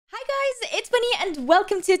guys, it's Bunny and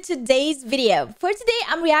welcome to today's video. For today,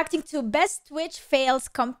 I'm reacting to Best Twitch Fails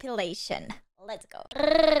Compilation. Let's go.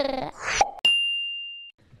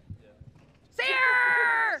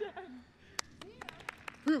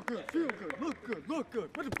 Feel good, look good.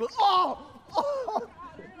 Oh!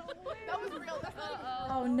 That was real. That's not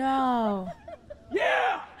Oh no.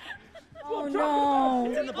 Yeah! Oh no.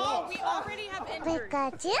 It's in the ball. we already have injured.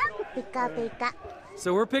 Pikachu, Pika.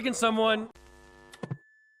 So we're picking someone.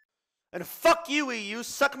 And fuck you, EU.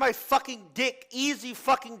 Suck my fucking dick. Easy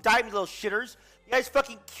fucking dime, you little shitters. You guys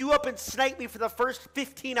fucking queue up and snipe me for the first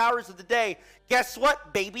 15 hours of the day. Guess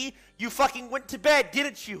what, baby? You fucking went to bed,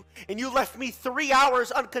 didn't you? And you left me 3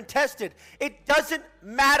 hours uncontested. It doesn't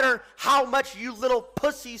matter how much you little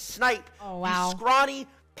pussies snipe. Oh, wow. You scrawny,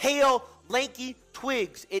 pale, lanky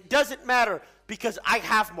twigs. It doesn't matter because I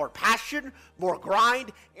have more passion, more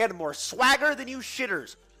grind, and more swagger than you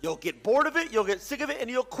shitters. You'll get bored of it, you'll get sick of it, and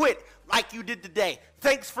you'll quit like you did today.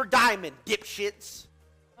 Thanks for diming, dipshits.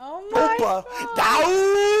 Oh my Opa,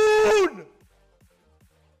 god. down!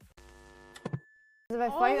 If I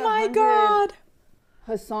fight Oh my 100 god.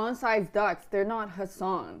 Hassan-sized ducks, they're not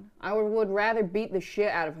Hassan. I would rather beat the shit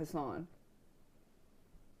out of Hassan.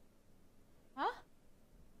 Huh?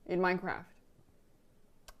 In Minecraft.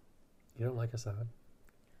 You don't like Assad?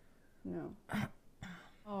 No.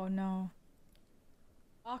 Oh no.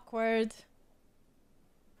 Awkward.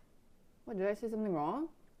 What, did I say something wrong?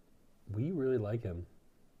 We really like him.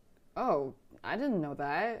 Oh, I didn't know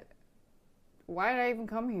that. Why did I even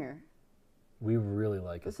come here? We really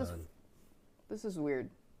like This is Assad. This is weird.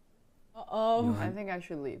 Uh-oh. I think I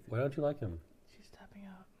should leave. Why don't you like him? She's tapping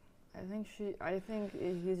out. I think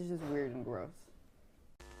he's just weird and gross.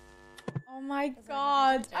 Oh my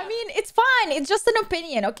god. I mean, it's fine. It's just an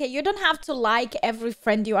opinion, okay? You don't have to like every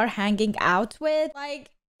friend you are hanging out with. Like,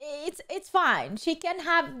 it's fine. She can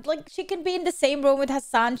have, like, she can be in the same room with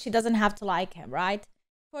Hassan. She doesn't have to like him, right?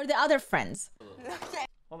 For the other friends.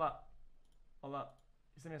 Hold up. Hold up.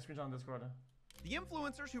 You sent me a screenshot on Discord. The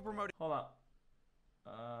influencers who promoted. Hold up.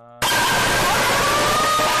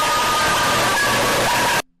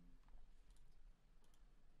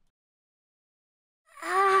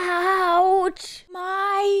 Ouch!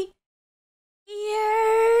 My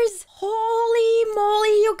ears! Holy moly,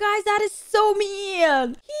 you guys, that is so mean!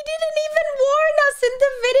 He didn't even warn us in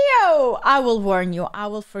the video! I will warn you. I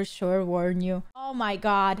will for sure warn you. Oh my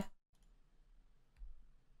god.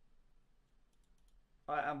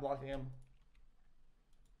 I'm blocking him.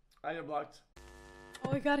 I get blocked.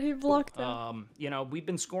 Oh my god, he blocked him. You know, we've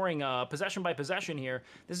been scoring possession by possession here.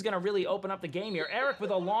 This is going to really open up the game here. Eric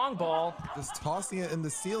with a long ball. Just tossing it in the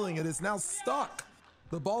ceiling. It is now stuck.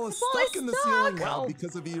 The ball is ball stuck is in the stuck. ceiling now Well,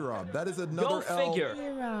 because of E-Rob. That is Go another L. figure.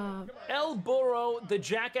 Hero. El Burro, the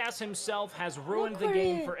jackass himself, has ruined the Look at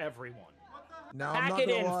game it. for everyone. Now, I'm Pack not it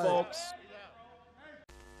gonna in, lie. folks.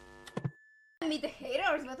 Meet the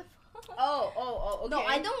haters, what the fuck? Oh, okay. No,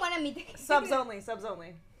 I don't want to meet the haters. Subs only, subs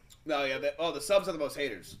only. No, yeah. The subs are the most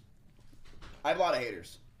haters. I have a lot of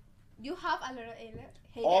haters. You have a lot of haters.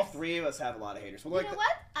 All three of us have a lot of haters. We're You like know the-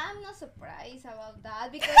 what? I'm not surprised about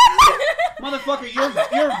that because Motherfucker,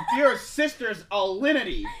 your sister's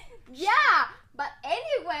alinity. yeah. But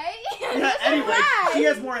anyway, I'm Yeah, not anyway, surprised. she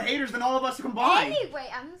has more haters than all of us combined. Anyway,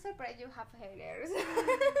 I'm not surprised you have haters.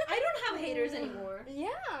 I don't have haters anymore. Yeah.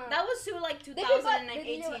 That was to like The people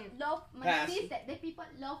 2018. love my Pass. sister. The people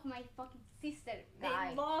love my fucking sister. They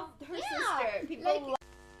guy. loved her Yeah, sister. People like- love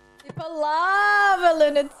People love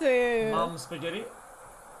Elena too. Spaghetti.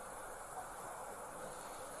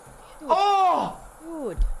 Oh!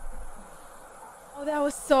 Dude. Oh, that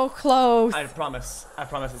was so close. I promise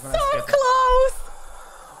it's not So a skip. close!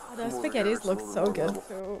 Oh, those spaghettis look so good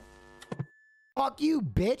too. Fuck you,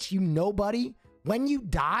 bitch, you nobody. When you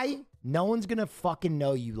die, no one's gonna fucking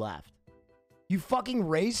know you left. You fucking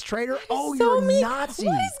race traitor? Oh, So you're a mean. Nazi.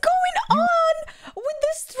 What is going on with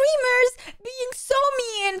the streamers being so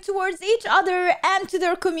mean towards each other and to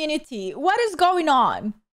their community? What is going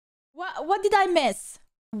on? What did I miss?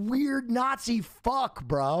 Weird Nazi fuck,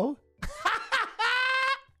 bro.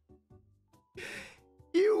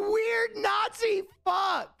 You weird Nazi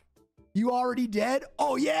fuck. You already dead?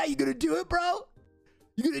 Oh yeah, you gonna do it, bro?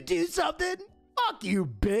 You gonna do something? Fuck you,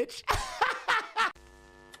 bitch.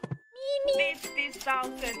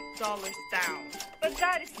 $50,000 down. But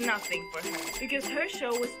that is nothing for her because her show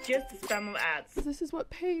was just a spam of ads. This is what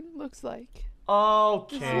pain looks like.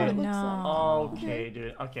 Okay. No. Okay,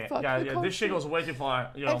 dude. Okay. Fuck Yeah, the yeah. This shit culture. goes way too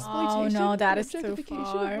far. Yo. Exploitation no, that and is too objectification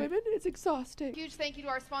far. of women is exhausting. Huge thank you to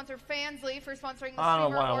our sponsor Fansly for sponsoring the I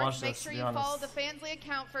don't Streamer wanna Awards. watch Make this, sure to you be follow honest. the Fansly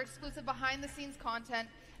account for exclusive behind the scenes content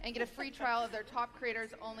and get a free trial of their top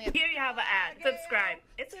creators only. Here you have an ad. Subscribe.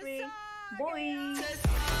 It's free. Boy.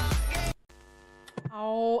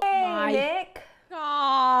 Oh my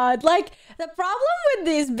God. Like, the problem with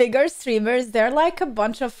these bigger streamers, they're like a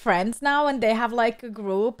bunch of friends now and they have like a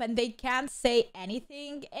group and they can't say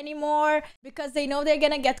anything anymore because they know they're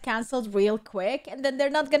gonna get cancelled real quick and then they're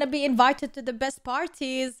not gonna be invited to the best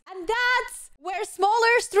parties. And that's where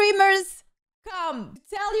smaller streamers come to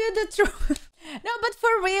tell you the truth. No, but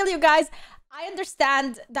for real, you guys, I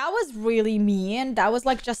understand that was really mean. That was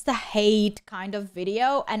like just a hate kind of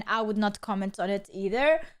video and I would not comment on it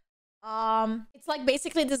either. It's like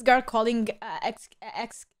basically this girl calling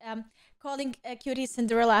calling Cutie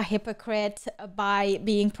Cinderella a hypocrite by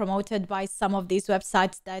being promoted by some of these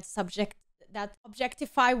websites that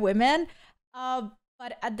objectify women.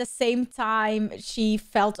 But at the same time, she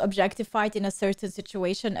felt objectified in a certain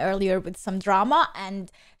situation earlier with some drama,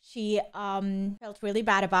 and she felt really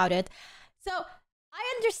bad about it. So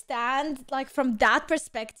I understand, like, from that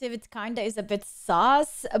perspective, it kind of is a bit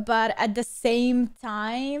sus, but at the same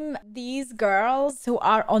time, these girls who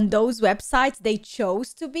are on those websites, they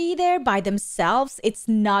chose to be there by themselves. It's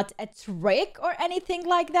not a trick or anything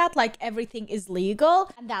like that. Like, everything is legal,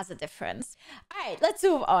 and that's the difference. All right, let's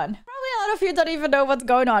move on. Probably a lot of you don't even know what's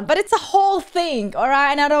going on, but it's a whole thing, all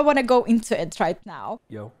right? And I don't want to go into it right now.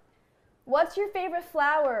 Yo, What's your favorite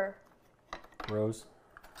flower? Rose.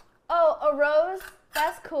 Oh, a rose?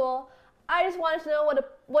 That's cool. I just wanted to know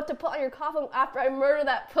what to put on your coffin after I murder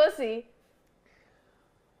that pussy.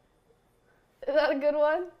 Is that a good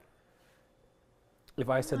one? If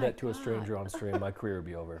I said that to a stranger on stream, my career would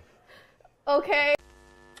be over. Okay.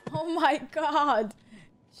 Oh my God.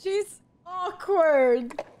 She's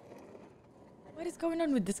awkward. What is going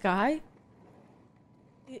on with this guy?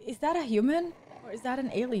 Is that a human? Or is that an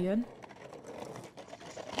alien?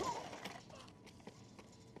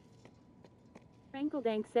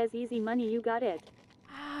 Frankeldank says easy money, you got it.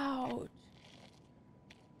 Ouch.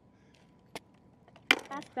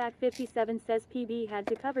 Fastback 57 says PB had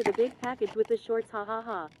to cover the big package with the shorts, ha ha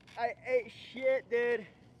ha. I ate shit, dude.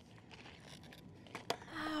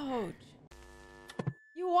 Ouch.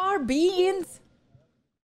 You are beans.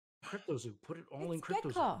 CryptoZoo, put it all in It's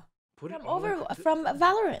CryptoZoo. Gecko Put it from all in over from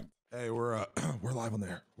Valorant. Hey, we're we're live on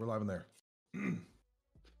there. We're live on there.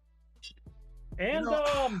 And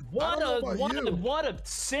what a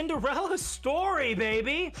Cinderella story,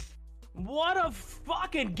 baby. What a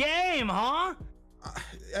fucking game, huh?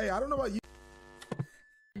 Hey, I don't know about you.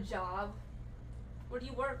 Job. Where do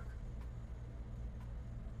you work?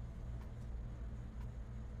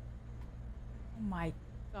 Oh my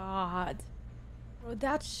God. Bro,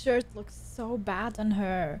 that shirt looks so bad on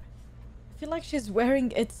her. I feel like she's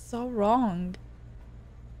wearing it so wrong.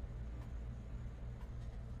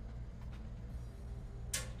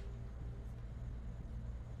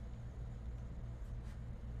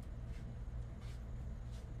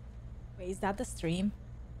 Wait, is that the stream?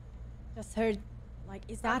 Just heard, like,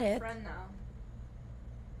 is that it? Friend now.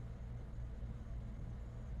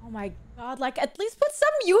 Oh my God, like, at least put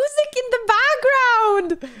some music in the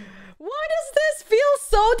background! Why does this feel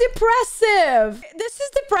so depressive? This is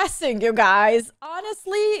depressing, you guys.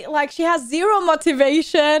 Honestly, like, she has zero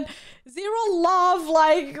motivation, zero love,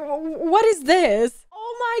 like, what is this?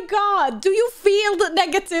 Oh my God, do you feel the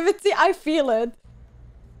negativity? I feel it.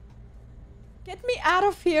 Get me out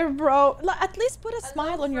of here, bro. At least put a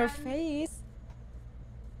smile on your face.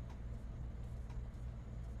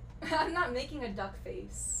 I'm not making a duck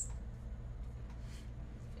face.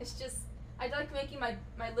 It's just, I like making my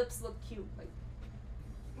lips look cute. Like,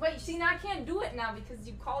 wait, see, now I can't do it now because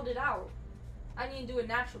you called it out. I need to do it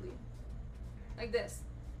naturally. Like this.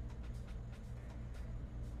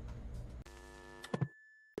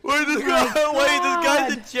 Wait, this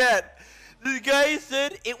guy's in chat. This guy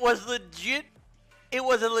said it was legit. It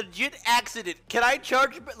was a legit accident. Can I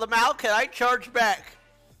charge, Lamal? Can I charge back?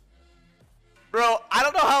 Bro, I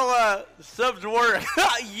don't know how subs work.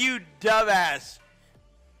 You dumbass.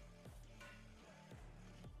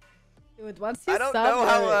 Dude, once you I don't know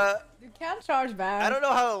how. you can't charge back. I don't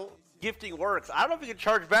know how gifting works. I don't know if you can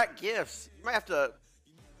charge back gifts. You might have to.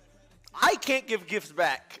 I can't give gifts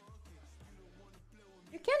back.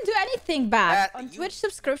 You can't do anything back on Twitch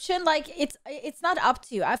subscription. Like, it's not up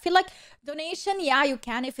to you. I feel like donation, yeah, you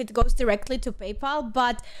can if it goes directly to PayPal,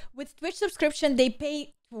 but with Twitch subscription, they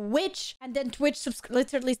pay Twitch, and then Twitch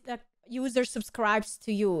literally the user subscribes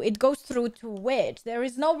to you. It goes through Twitch. There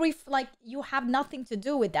is no like, you have nothing to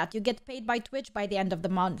do with that. You get paid by Twitch by the end of the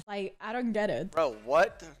month. Like, I don't get it. Bro,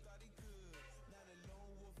 what?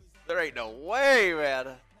 There ain't no way,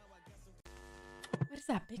 man. What is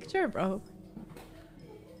that picture, bro?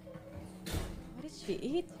 What is she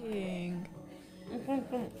eating?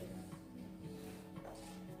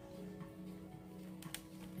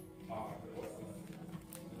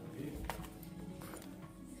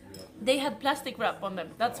 They had plastic wrap on them,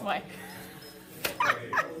 that's why.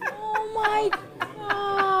 Oh my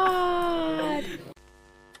god!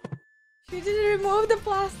 She didn't remove the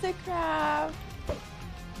plastic wrap.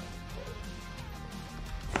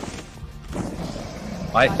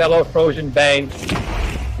 My fellow frozen babes,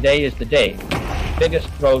 today is the day. Biggest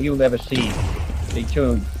throw you'll ever see. Stay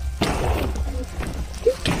tuned.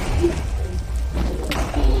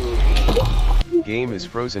 Game is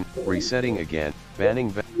frozen. Resetting again.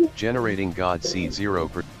 Banning. Generating God Seed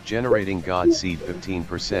 0%. Generating God Seed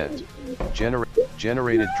 15%.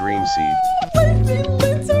 Generated Dream Seed. Like they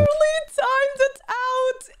literally timed it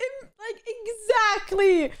out in like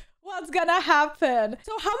exactly what's gonna happen.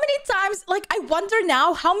 So how many times, like I wonder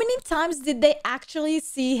now, how many times did they actually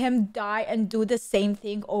see him die and do the same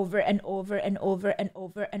thing over and over and over and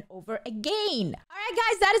over and over again? Alright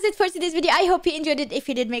guys, that is it for today's video. I hope you enjoyed it. If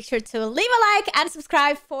you did, make sure to leave a like and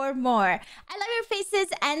subscribe for more. I love your faces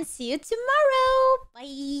and see you tomorrow.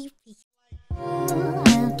 Bye.